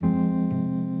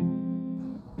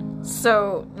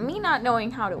So, me not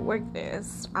knowing how to work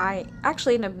this, I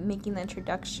actually ended up making the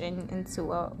introduction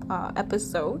into a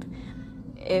episode,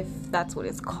 if that's what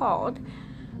it's called.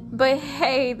 But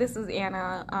hey, this is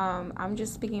Anna. I'm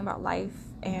just speaking about life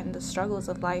and the struggles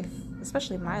of life,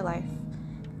 especially my life,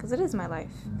 because it is my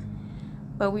life.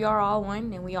 But we are all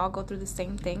one, and we all go through the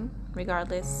same thing,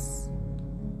 regardless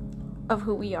of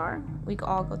who we are. We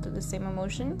all go through the same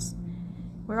emotions.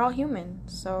 We're all human,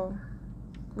 so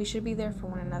we should be there for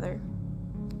one another.